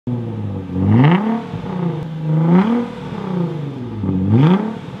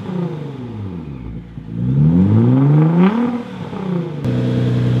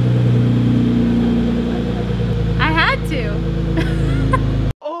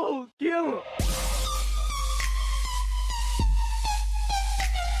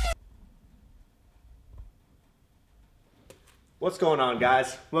What's going on,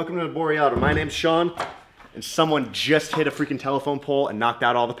 guys? Welcome to Nobori. My name's Sean, and someone just hit a freaking telephone pole and knocked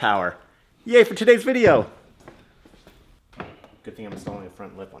out all the power. Yay for today's video! Good thing I'm installing a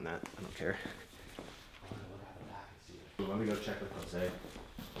front lip on that. I don't care. Let me go check with Jose.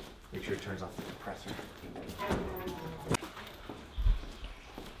 Make sure it turns off the compressor.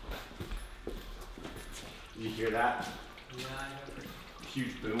 Did you hear that? Yeah, I heard it.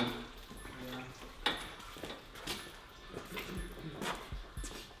 Huge boom. Yeah.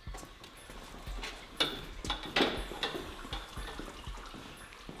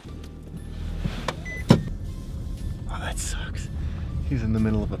 Oh, that sucks. He's in the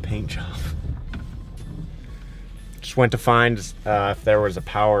middle of a paint job. Just went to find if there was a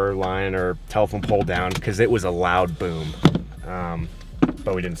power line or telephone pole down because it was a loud boom.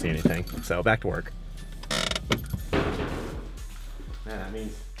 But we didn't see anything, so back to work. Man, that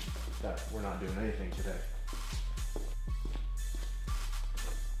means that we're not doing anything today.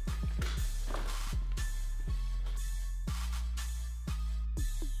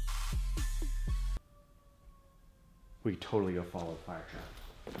 We could totally go follow the fire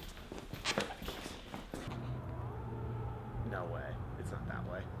truck. No way. It's not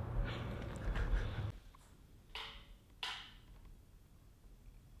that way.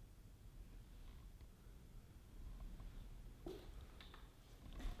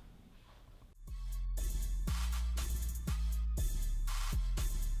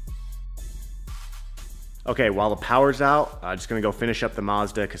 Okay, while the power's out, I'm just gonna go finish up the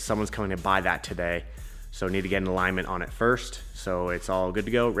Mazda because someone's coming to buy that today. So need to get an alignment on it first. So it's all good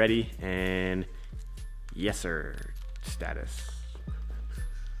to go, ready, and yes sir, status.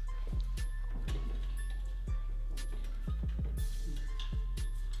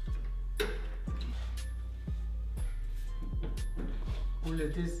 Pull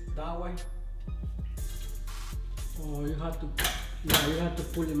it this that way. Oh, you have to, yeah, you have to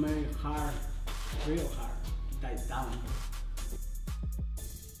pull it very hard, real hard, like down.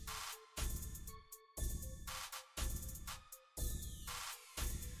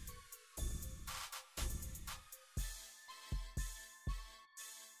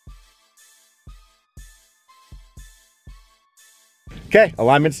 Okay,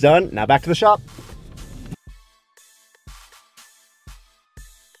 alignment's done. Now back to the shop.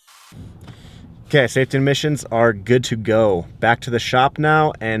 Okay, safety and emissions are good to go. Back to the shop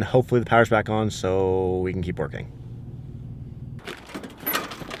now, and hopefully the power's back on so we can keep working.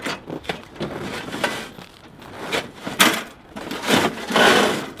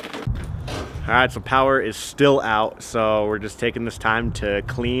 All right, so power is still out, so we're just taking this time to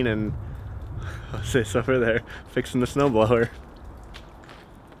clean and what's this over there? Fixing the snowblower.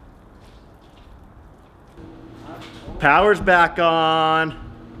 Power's back on.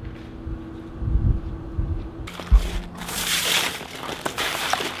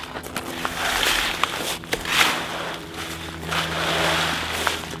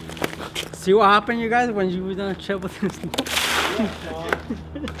 See what happened, you guys, when you were gonna trip with this?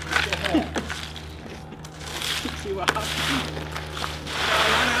 See what happened?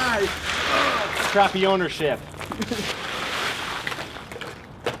 Crappy ownership.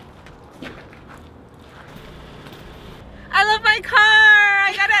 I love my car!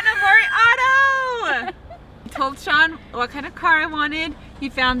 I got it at Nobori Auto! I told Sean what kind of car I wanted. He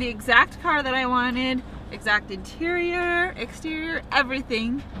found the exact car that I wanted. Exact interior, exterior,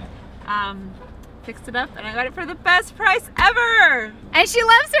 everything. Fixed it up and I got it for the best price ever! And she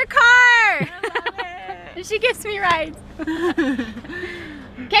loves her car! I love it! And she gives me rides.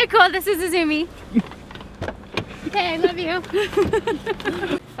 Okay, cool. This is Izumi. Okay, I love you.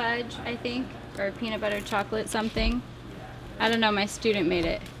 Fudge, I think, or peanut butter chocolate something. I don't know, my student made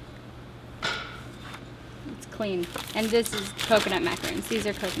it. It's clean. And this is coconut macaroons. These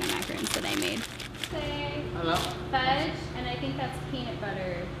are coconut macaroons that I made. Say Hello? fudge, and I think that's peanut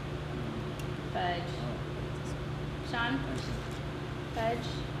butter fudge. Sean? Fudge?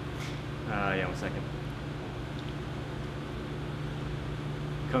 Yeah, 1 second.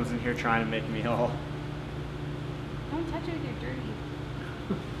 Comes in here trying to make me all. Don't touch it with your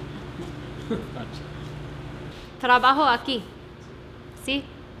dirty. Trabajo aquí. See?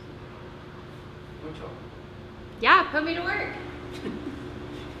 Yeah, put me to work.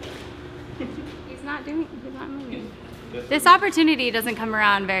 He's not moving. This opportunity doesn't come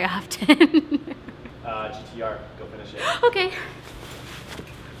around very often. GTR, go finish it. Okay.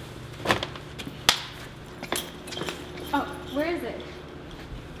 Oh, where is it?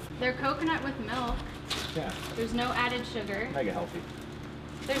 They're coconut with milk. Yeah. There's no added sugar. Mega healthy.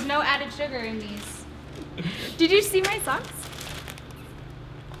 There's no added sugar in these. Did you see my socks?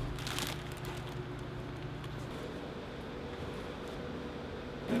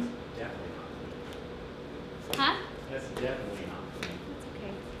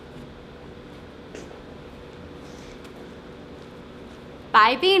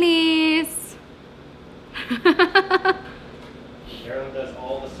 Hi, beanies. Darilyn does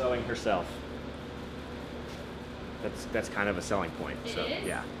all the sewing herself. That's kind of a selling point. So is?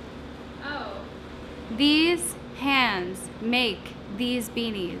 yeah. Oh. These hands make these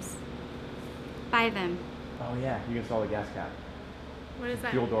beanies. Buy them. Oh yeah, you can install the gas cap. What is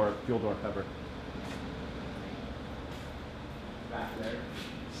that? Fuel door cover. Back there.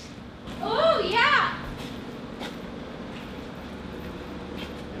 Oh, yeah.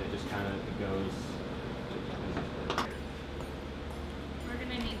 And it just kind of goes. We're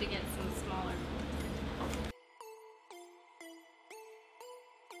gonna need to get some smaller.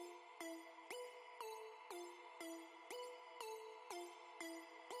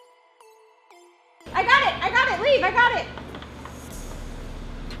 I got it, leave, I got it.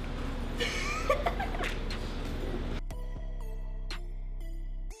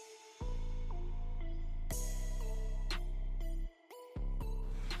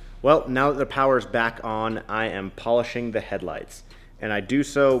 Well, now that the power's back on, I am polishing the headlights. And I do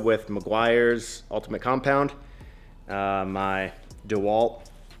so with Meguiar's Ultimate Compound, my DeWalt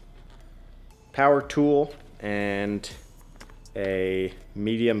power tool, and a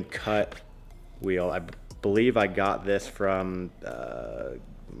medium cut wheel. I believe I got this from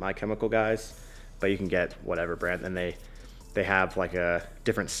My Chemical guys, but you can get whatever brand. And they have like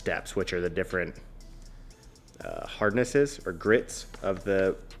different steps, which are the different hardnesses or grits of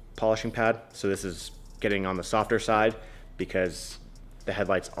the polishing pad. So this is getting on the softer side because the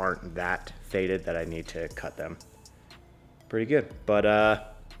headlights aren't that faded that I need to cut them. Pretty good, but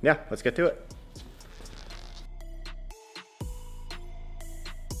yeah, let's get to it.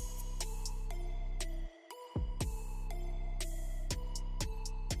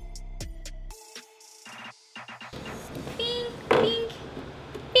 Pink, pink,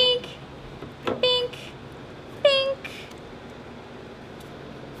 pink, pink, pink.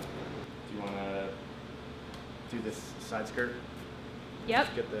 Do you want to do this side skirt?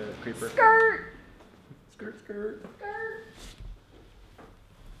 Yep. Get the creeper. Skirt. Skirt, skirt. Skirt.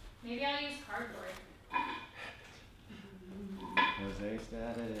 Maybe I'll use cardboard. Jose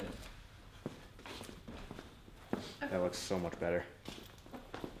started it. That looks so much better.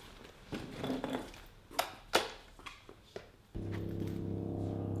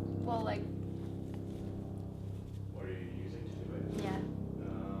 Well, like, What are you using to do it? yeah.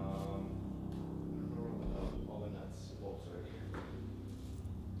 All the nuts, bolts right here.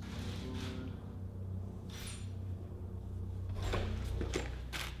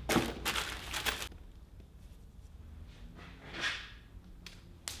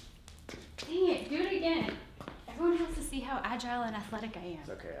 Dang it, do it again. Everyone has to see how agile and athletic I am. It's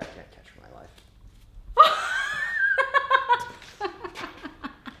okay, I can't catch for my life.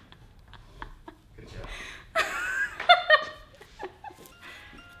 Good job.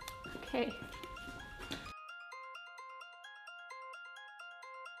 Okay.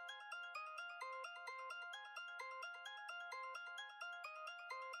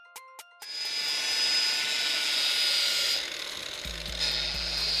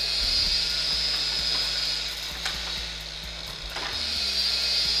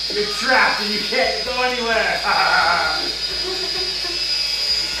 You're trapped and you can't go anywhere. I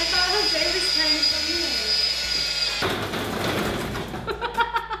thought Jose was trying to come in.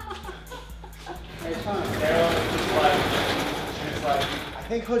 It's fine. She was like, I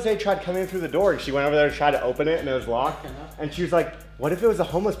think Jose tried coming in through the door, and she went over there to try to open it, and it was locked. And she was like, "What if it was a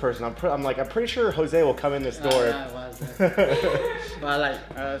homeless person?" I'm like, I'm pretty sure Jose will come in this door. Yeah, it was. Well, like,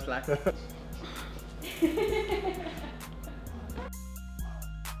 I was like.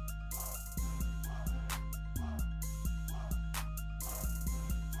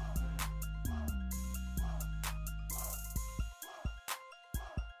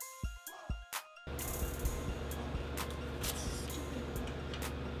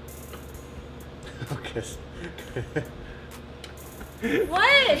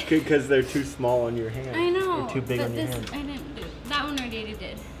 What? Because they're too small on your hand. I know. They're too big but on your this, hand. I didn't do that one. I already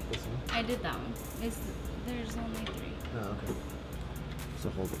did. This one? I did that one. There's only 3. Oh, okay. So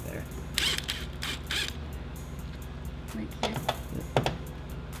hold it there. Like here.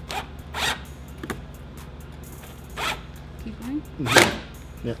 Keep going.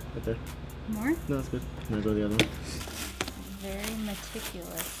 Yeah, right there. More. No, that's good. Now go the other one. Very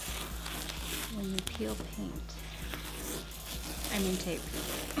meticulous when you peel paint. I mean tape.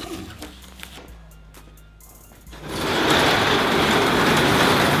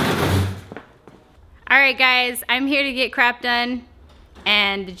 Alright guys, I'm here to get crap done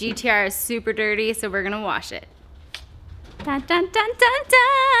and the GTR is super dirty, so we're gonna wash it. Dun dun dun dun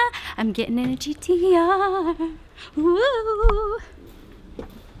dun! I'm getting in a GTR. Woo!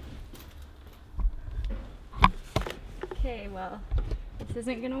 Okay, well, this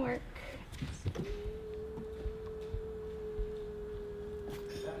isn't gonna work.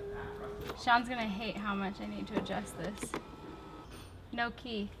 Sean's gonna hate how much I need to adjust this. No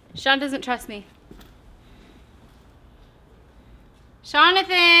key. Sean doesn't trust me.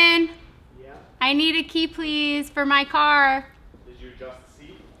 Jonathan! Yeah? I need a key, please, for my car. Did you adjust the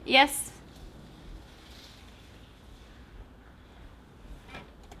seat? Yes.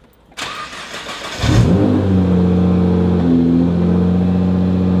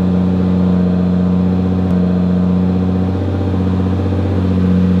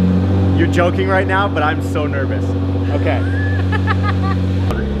 You're joking right now, but I'm so nervous. Okay.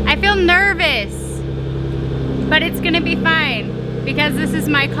 I feel nervous, but it's gonna be fine because this is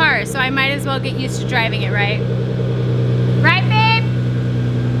my car, so I might as well get used to driving it, right? Right, babe?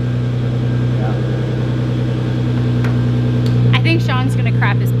 Yeah. I think Sean's gonna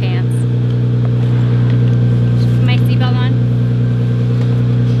crap his pants. Put my seatbelt on.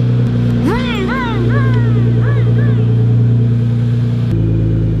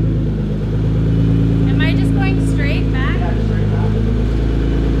 Am I just going straight back? Yeah, straight back.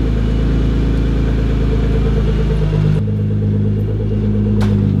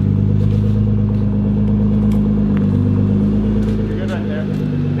 You're good right there.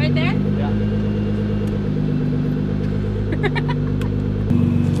 Right there? Yeah.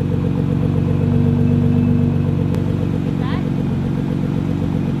 Back?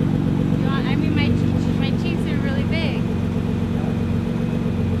 You want, I mean, my cheeks are really big.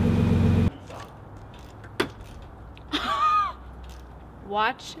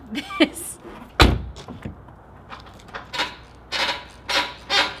 Watch this.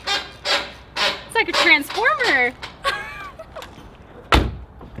 It's like a transformer.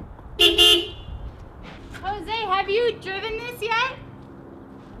 Jose, have you driven this yet?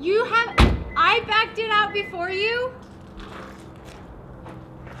 You have. I backed it out before you.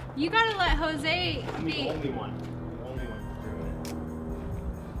 You gotta let Jose I'm be. the only one. The only one doing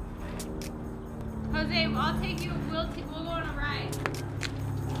it. Jose, I'll take you. We'll go on a ride.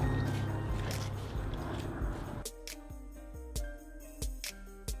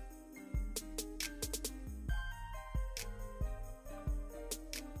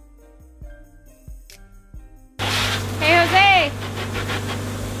 Hey, Jose.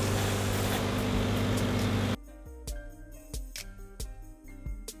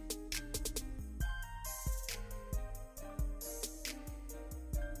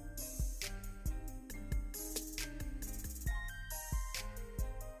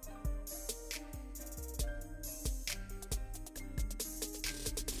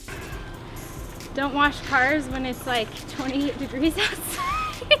 Don't wash cars when it's like 28 degrees outside.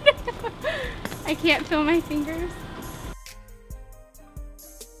 I can't feel my fingers.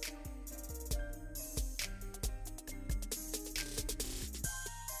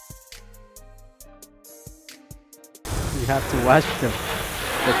 You have to wash the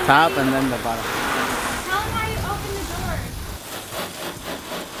top and then the bottom. Tell them how you open the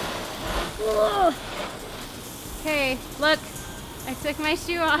door. Okay, look. I took my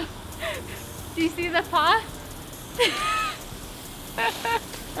shoe off. Do you see the paw?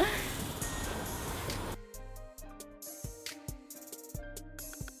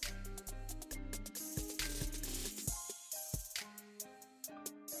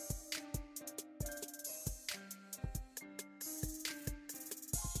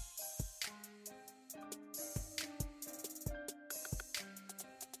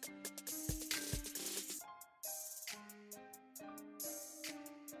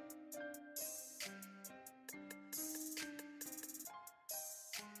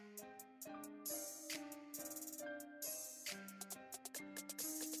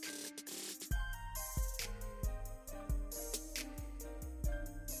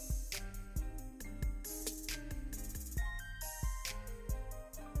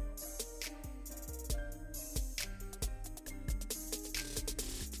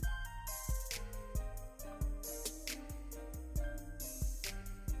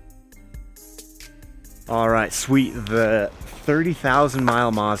 All right, sweet. The 30,000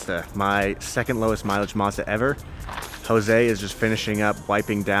 mile Mazda, my second lowest mileage Mazda ever. Jose is just finishing up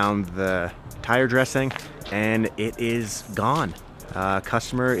wiping down the tire dressing and it is gone.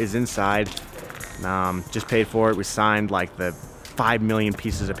 Customer is inside, just paid for it. We signed like the 5 million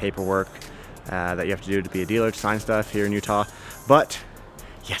pieces of paperwork that you have to do to be a dealer, to sign stuff here in Utah. But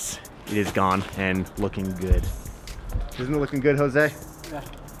yes, it is gone and looking good. Isn't it looking good, Jose? Yeah.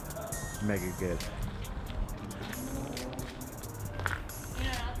 Mega good. You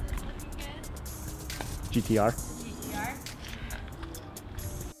know what else is looking good? GTR. GTR.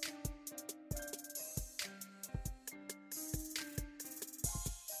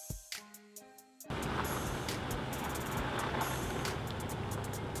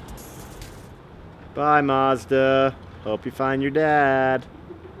 Bye, Mazda. Hope you find your dad.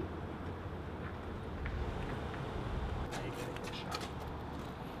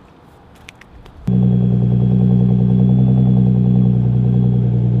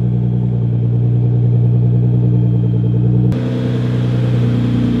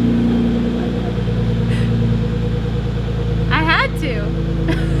 I had to.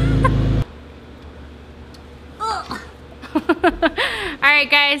 Alright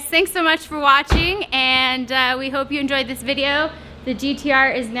guys, thanks so much for watching, and we hope you enjoyed this video. The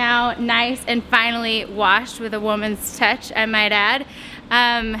GTR is now nice and finally washed with a woman's touch, I might add.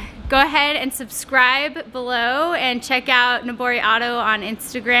 Go ahead and subscribe below and check out Nobori Auto on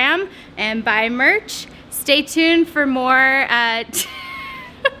Instagram and buy merch. Stay tuned for more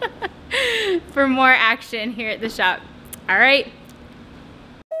for more action here at the shop. Alright.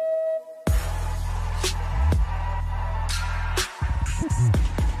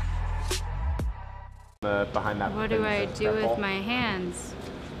 Behind that. What do I do with my hands?